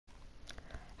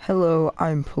Hello,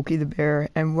 I'm Pokey the Bear,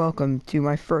 and welcome to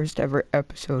my first ever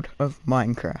episode of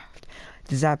Minecraft.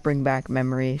 Does that bring back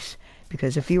memories?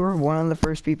 Because if you were one of the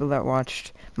first people that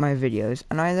watched my videos,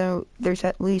 and I know there's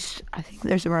at least, I think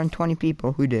there's around 20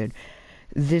 people who did,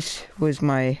 this was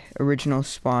my original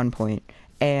spawn point,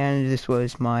 and this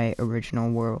was my original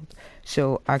world.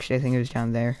 So, actually I think it was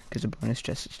down there, because the bonus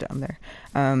chest is down there.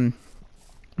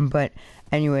 But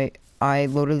anyway, I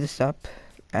loaded this up,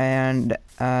 and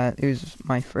it was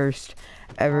my first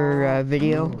ever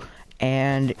video,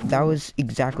 and that was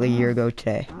exactly a year ago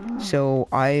today. So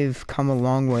I've come a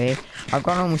long way. I've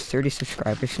got almost 30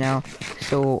 subscribers now,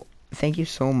 so thank you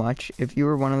so much. If you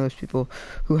were one of those people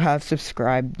who have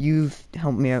subscribed, you've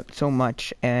helped me out so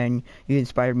much, and you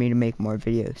inspired me to make more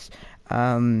videos.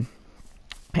 And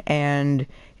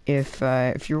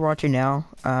if you're watching now,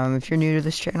 if you're new to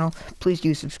this channel, please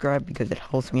do subscribe because it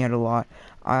helps me out a lot.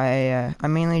 I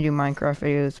mainly do Minecraft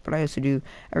videos, but I also do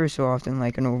every so often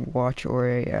like an Overwatch or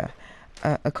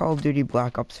a Call of Duty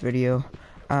Black Ops video.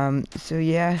 So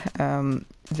yeah,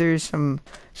 there's some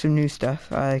new stuff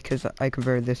because I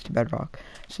converted this to bedrock.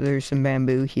 So there's some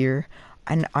bamboo here,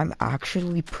 and I'm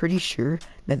actually pretty sure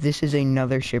that this is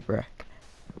another shipwreck.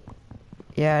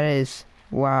 Yeah, it is.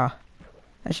 Wow.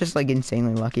 That's just like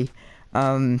insanely lucky.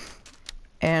 And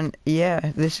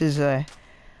yeah, this is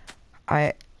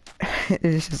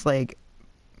this is like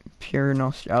pure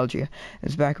nostalgia.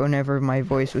 It's back whenever my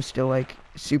voice was still like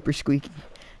super squeaky,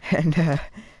 and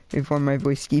before my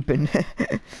voice deepened.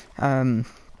 And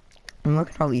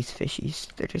look at all these fishies.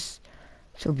 They're just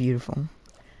so beautiful.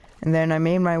 And then I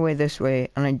made my way this way,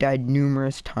 and I died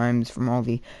numerous times from all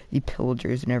the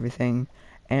pillagers and everything.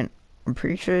 And I'm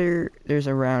pretty sure there's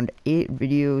around 8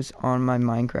 videos on my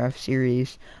Minecraft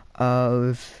series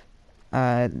of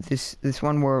this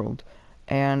one world,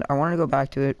 and I want to go back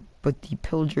to it, but the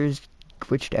pillagers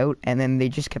glitched out, and then they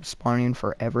just kept spawning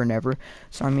forever and ever.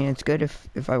 So I mean, it's good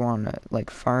if I want to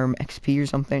like farm XP or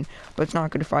something, but it's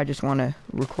not good if I just want to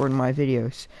record my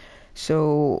videos.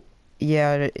 So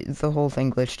yeah, the whole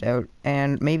thing glitched out,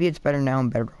 and maybe it's better now in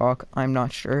Bedrock, I'm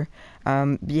not sure.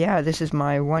 Yeah, this is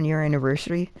my 1-year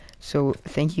anniversary, so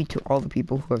thank you to all the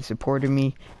people who have supported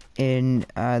me in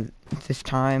this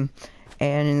time,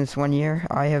 and in this 1 year,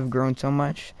 I have grown so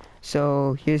much.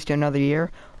 So here's to another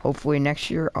year. Hopefully next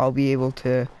year, I'll be able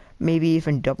to maybe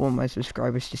even double my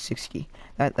subscribers to 60.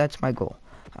 That's my goal.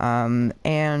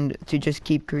 And to just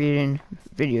keep creating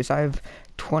videos. I have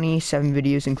 27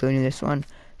 videos, including this one.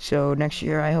 So next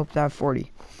year I hope to have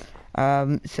 40.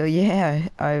 So yeah,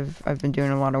 I've been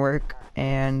doing a lot of work,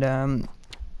 and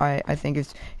I think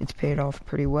it's paid off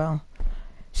pretty well.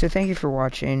 So thank you for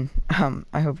watching.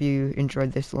 I hope you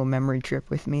enjoyed this little memory trip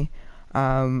with me.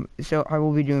 So I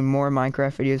will be doing more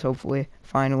Minecraft videos, hopefully.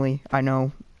 Finally, I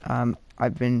know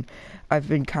I've been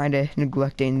kind of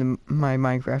neglecting my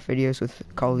Minecraft videos with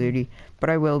Call of Duty,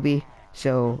 but I will be.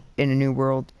 So in a new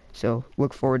world. So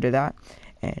look forward to that.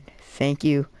 And thank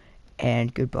you,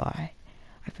 and goodbye.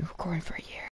 I've been recording for a year.